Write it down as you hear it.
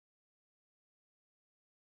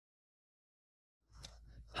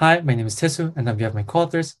Hi, my name is Tesu, and on behalf of my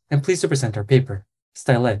co-authors, I'm pleased to present our paper,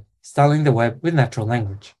 Stylette, Styling the Web with Natural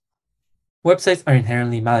Language. Websites are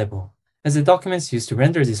inherently malleable, as the documents used to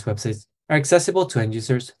render these websites are accessible to end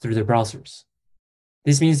users through their browsers.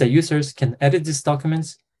 This means that users can edit these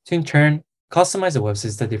documents to in turn customize the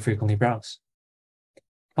websites that they frequently browse.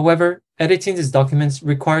 However, editing these documents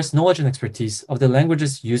requires knowledge and expertise of the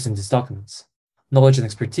languages used in these documents, knowledge and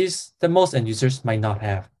expertise that most end users might not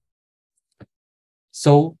have.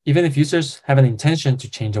 So even if users have an intention to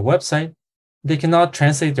change a website, they cannot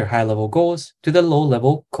translate their high-level goals to the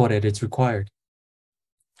low-level code edits required.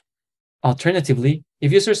 Alternatively,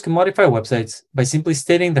 if users can modify websites by simply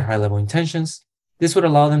stating their high-level intentions, this would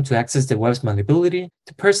allow them to access the web's malleability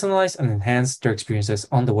to personalize and enhance their experiences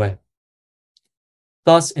on the web.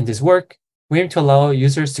 Thus, in this work, we aim to allow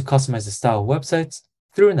users to customize the style of websites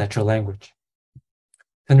through natural language.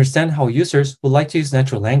 To understand how users would like to use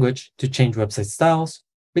natural language to change website styles,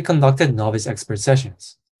 we conducted novice expert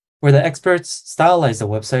sessions, where the experts stylized the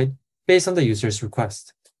website based on the user's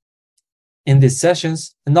request. In these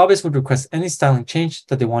sessions, the novice would request any styling change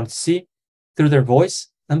that they wanted to see through their voice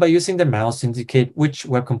and by using their mouse to indicate which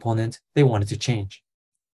web component they wanted to change.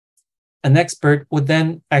 An expert would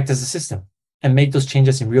then act as a system and make those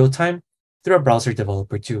changes in real time through a browser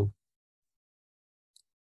developer tool.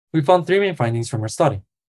 We found three main findings from our study.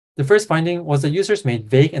 The first finding was that users made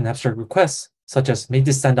vague and abstract requests, such as make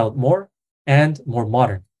this stand out more and more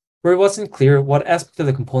modern, where it wasn't clear what aspect of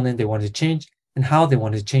the component they wanted to change and how they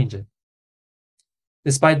wanted to change it.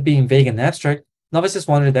 Despite being vague and abstract, novices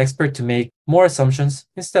wanted the expert to make more assumptions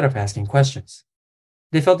instead of asking questions.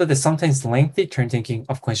 They felt that the sometimes lengthy turn-taking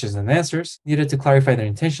of questions and answers needed to clarify their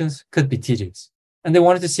intentions could be tedious, and they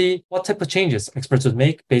wanted to see what type of changes experts would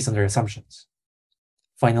make based on their assumptions.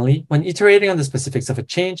 Finally, when iterating on the specifics of a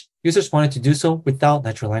change, users wanted to do so without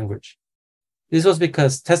natural language. This was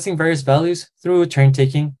because testing various values through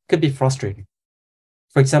turn-taking could be frustrating.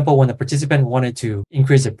 For example, when a participant wanted to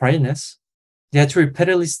increase their brightness, they had to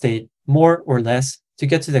repeatedly state more or less to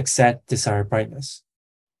get to the exact desired brightness.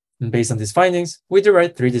 And based on these findings, we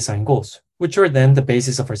derived three design goals, which were then the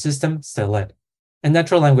basis of our system, Stylette, a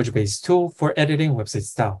natural language-based tool for editing website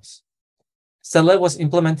styles. Stylette was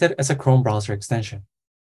implemented as a Chrome browser extension.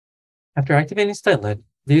 After activating Stylette,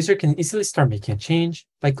 the user can easily start making a change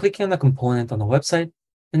by clicking on a component on the website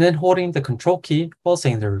and then holding the Control key while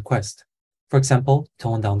saying their request. For example,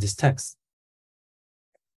 tone down this text.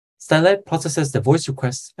 Stylette processes the voice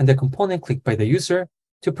request and the component clicked by the user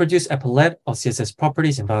to produce a palette of CSS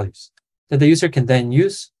properties and values that the user can then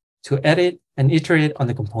use to edit and iterate on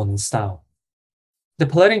the component style. The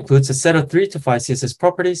palette includes a set of 3 to 5 CSS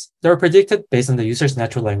properties that are predicted based on the user's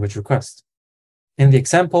natural language request. In the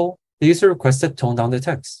example, the user requested tone down the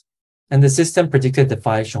text, and the system predicted the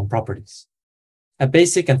 5 shown properties. A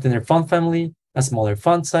basic and thinner font family, a smaller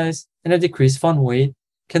font size, and a decreased font weight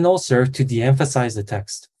can all serve to de-emphasize the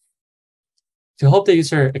text. To help the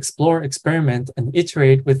user explore, experiment, and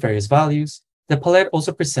iterate with various values, the palette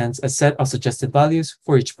also presents a set of suggested values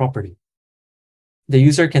for each property. The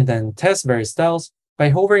user can then test various styles by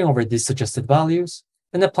hovering over these suggested values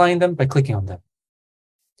and applying them by clicking on them.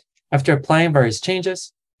 After applying various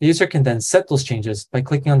changes, the user can then set those changes by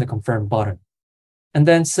clicking on the Confirm button, and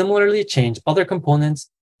then similarly change other components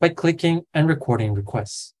by clicking and recording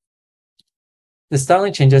requests. The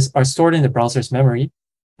styling changes are stored in the browser's memory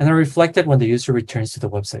and are reflected when the user returns to the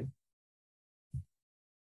website.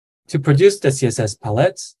 To produce the CSS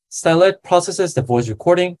palettes, Stylette processes the voice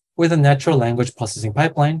recording with a natural language processing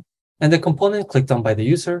pipeline and the component clicked on by the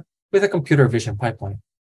user with a computer vision pipeline.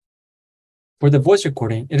 For the voice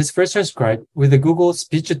recording, it is first transcribed with the Google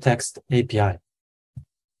Speech-to-Text API.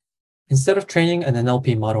 Instead of training an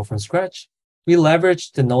NLP model from scratch, we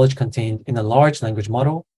leveraged the knowledge contained in a large language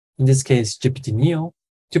model, in this case GPT-Neo,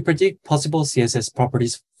 to predict possible CSS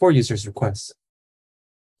properties for users' requests.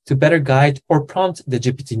 To better guide or prompt the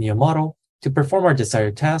GPT-Neo model to perform our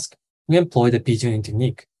desired task, we employ the p-tuning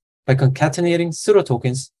technique by concatenating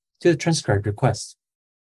pseudotokens to the transcribed request.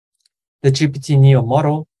 The GPT-Neo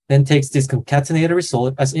model then takes this concatenated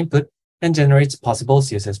result as input and generates possible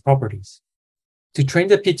CSS properties. To train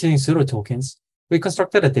the p-tuning pseudotokens, we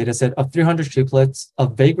constructed a dataset of 300 triplets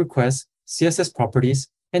of vague requests, CSS properties,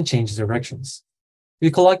 and change directions.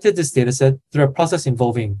 We collected this dataset through a process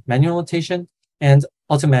involving manual notation and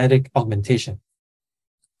automatic augmentation.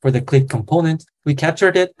 For the click component, we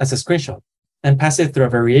captured it as a screenshot and passed it through a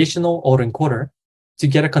variational autoencoder to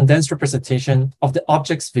get a condensed representation of the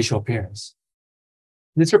object's visual appearance.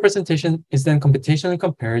 This representation is then computationally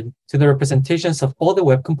compared to the representations of all the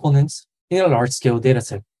web components in a large-scale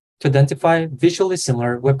dataset to identify visually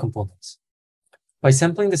similar web components. By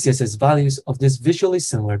sampling the CSS values of these visually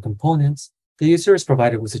similar components, the user is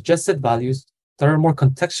provided with suggested values that are more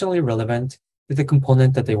contextually relevant with the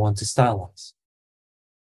component that they want to stylize.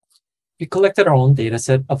 We collected our own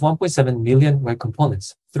dataset of 1.7 million web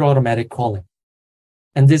components through automatic crawling.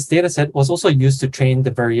 And this dataset was also used to train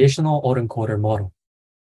the variational autoencoder model.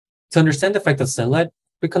 To understand the effect of Stylette,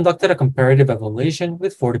 we conducted a comparative evaluation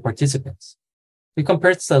with 40 participants. We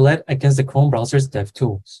compared Stylette against the Chrome browser's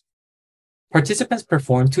DevTools. Participants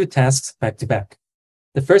performed 2 tasks back-to-back.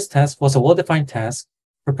 The first task was a well-defined task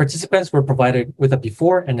where participants were provided with a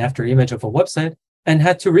before and after image of a website and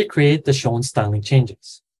had to recreate the shown styling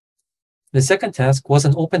changes. The second task was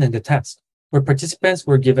an open-ended task, where participants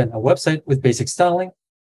were given a website with basic styling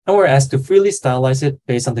and were asked to freely stylize it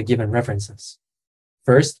based on the given references.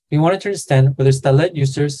 First, we wanted to understand whether Stylette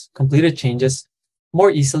users completed changes more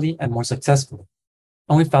easily and more successfully,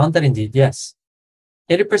 and we found that indeed yes.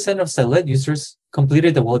 80% of Stylette users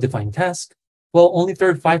completed the well-defined task, while only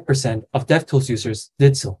 35% of DevTools users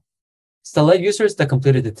did so. Stylette users that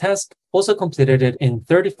completed the task also completed it in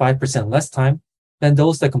 35% less time than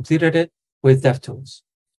those that completed it with DevTools.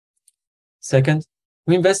 Second,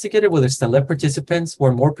 we investigated whether Stylette participants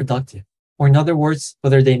were more productive, or in other words,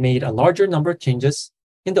 whether they made a larger number of changes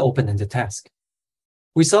in the open-ended task.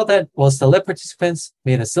 We saw that while Stylette participants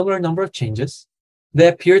made a similar number of changes, they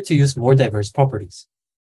appeared to use more diverse properties.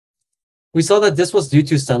 We saw that this was due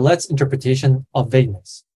to Stylette's interpretation of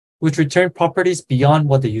vagueness, which returned properties beyond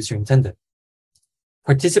what the user intended.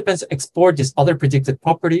 Participants explored these other predicted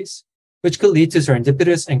properties, which could lead to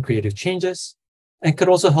serendipitous and creative changes, and could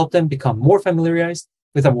also help them become more familiarized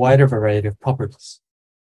with a wider variety of properties.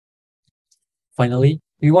 Finally,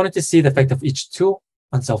 we wanted to see the effect of each tool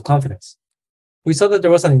on self-confidence. We saw that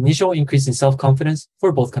there was an initial increase in self-confidence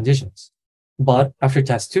for both conditions, but after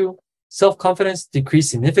task 2, self-confidence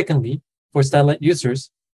decreased significantly for Stylette users,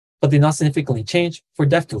 but did not significantly change for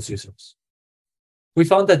DevTools users. We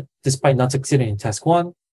found that despite not succeeding in task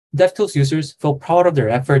 1, DevTools users felt proud of their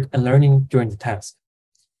effort and learning during the task,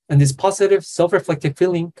 and this positive self-reflective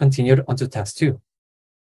feeling continued onto task 2.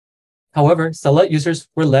 However, Stylette users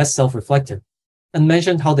were less self-reflective and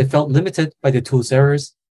mentioned how they felt limited by the tool's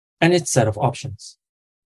errors and its set of options.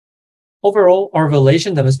 Overall, our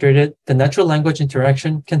evaluation demonstrated that natural language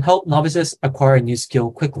interaction can help novices acquire a new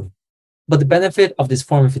skill quickly, but the benefit of this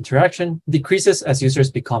form of interaction decreases as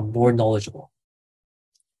users become more knowledgeable.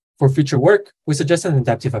 For future work, we suggest an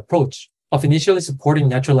adaptive approach of initially supporting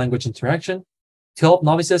natural language interaction to help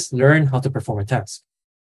novices learn how to perform a task.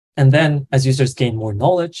 And then, as users gain more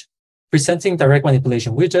knowledge, presenting direct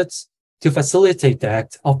manipulation widgets to facilitate the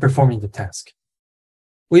act of performing the task.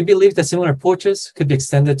 We believe that similar approaches could be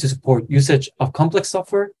extended to support usage of complex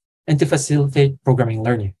software and to facilitate programming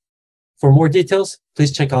learning. For more details,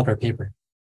 please check out our paper.